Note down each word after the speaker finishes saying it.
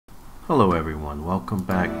Hello everyone, welcome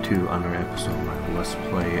back to another episode of my Let's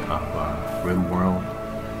Play of Rimworld,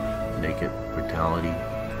 Naked Brutality.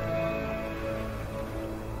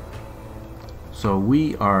 So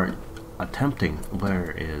we are attempting,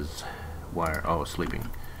 sleeping,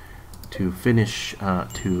 to finish,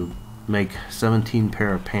 to make 17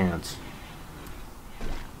 pair of pants.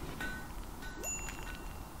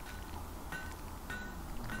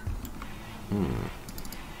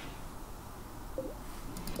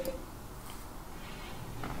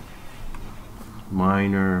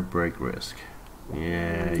 Minor break risk.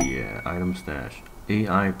 Yeah. Item stash.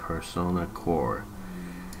 AI persona core.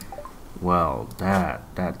 Well,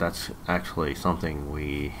 that's actually something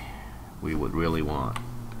we would really want,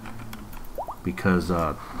 because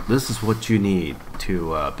this is what you need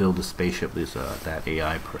to build a spaceship. Is that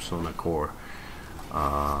AI persona core.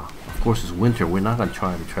 Of course, it's winter. We're not gonna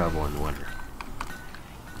try to travel in winter.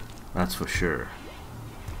 That's for sure.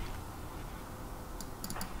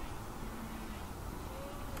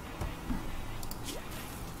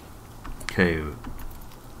 Okay.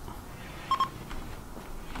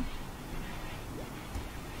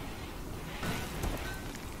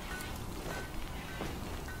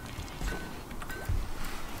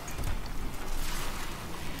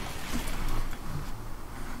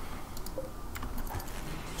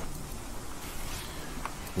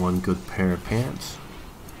 One good pair of pants.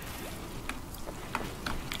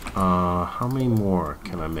 How many more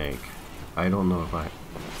can I make? I don't know if I...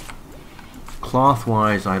 Cloth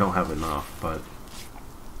wise, I don't have enough, but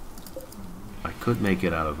I could make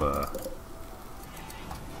it out of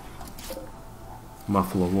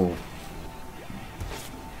buffalo wool.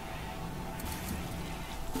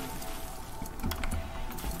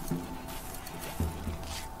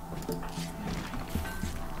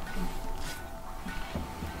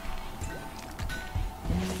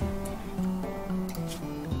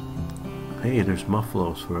 Hey, there's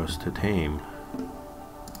buffaloes for us to tame.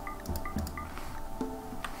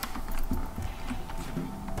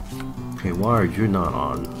 Okay, Wired, you're not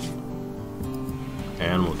on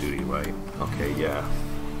animal duty, right? Okay, yeah.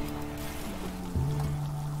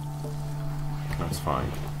 That's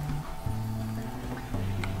fine.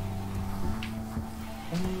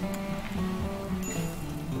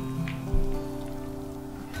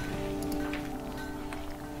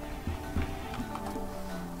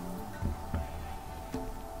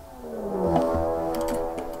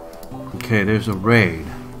 Okay, there's a raid.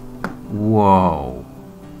 Whoa.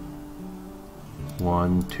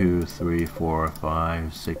 1, 2, 3, 4,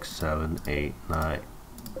 5, 6, 7, 8, 9,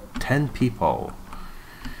 10 people.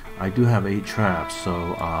 I do have 8 traps,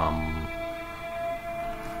 so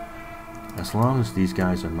as long as these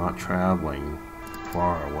guys are not traveling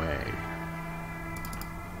far away.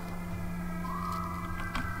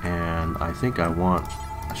 And I think I want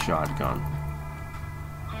a shotgun.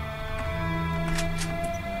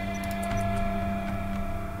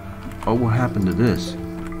 Oh, what happened to this?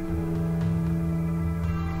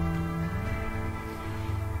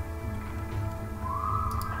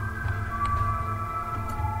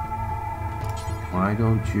 Why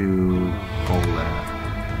don't you hold that?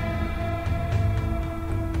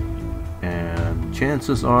 And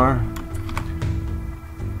chances are,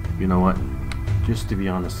 you know what, just to be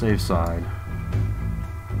on the safe side,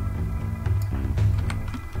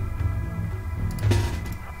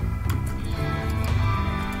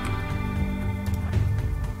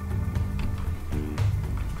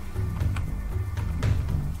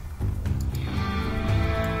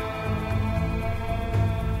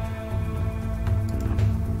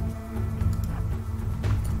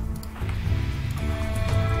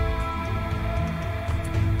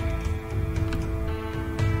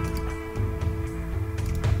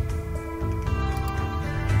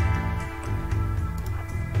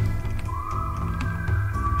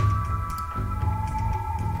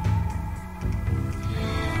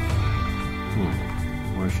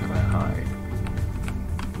 where should I hide?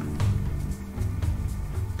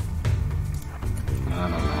 I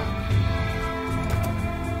don't know.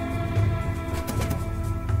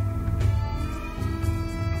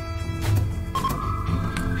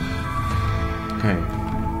 Okay,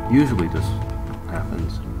 usually this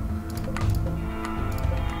happens.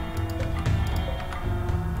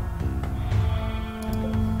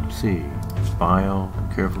 Let's see, bio,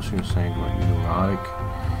 careful shooting, sanguine, neurotic.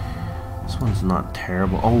 This one's not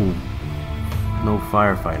terrible. Oh, no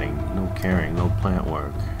firefighting, no carrying, no plant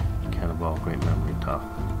work. Cannibal, great memory, tough.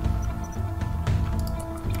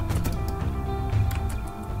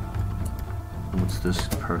 What's this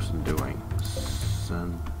person doing?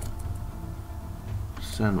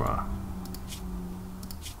 Senra.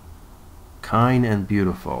 Kind and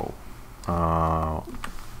beautiful.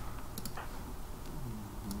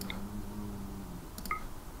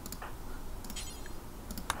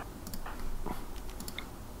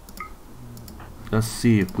 Let's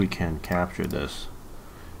see if we can capture this.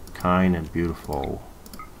 Kind and beautiful.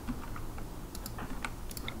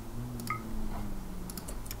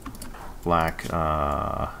 Black,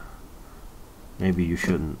 maybe you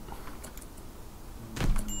shouldn't.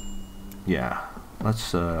 Yeah,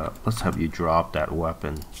 let's have you drop that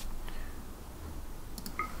weapon.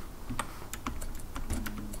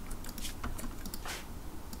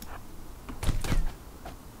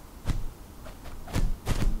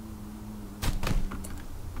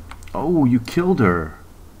 Oh, you killed her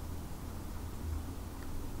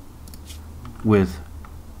with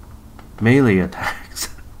melee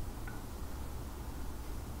attacks.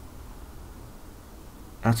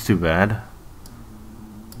 That's too bad.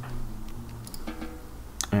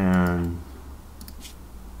 And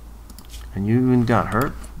you even got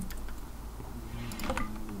hurt?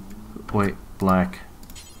 Wait, Black.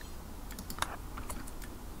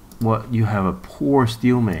 What? You have a poor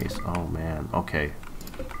steel mace. Oh man, okay.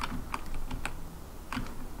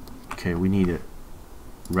 Okay, we need to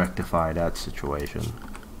rectify that situation.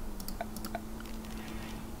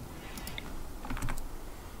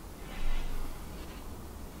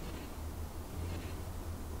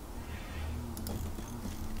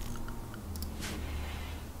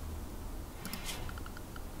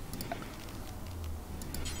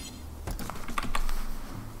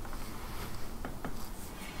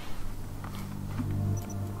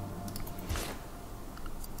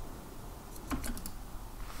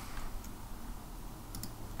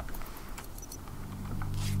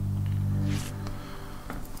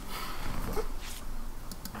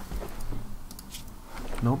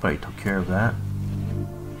 Nobody took care of that.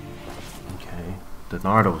 Okay,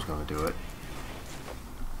 Donardo was going to do it.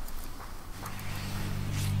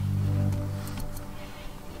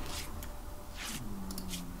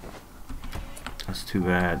 That's too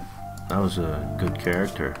bad. That was a good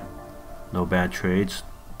character. No bad traits.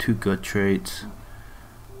 2 good traits.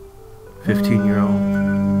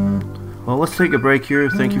 15-year-old. Well, let's take a break here.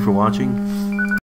 Thank you for watching.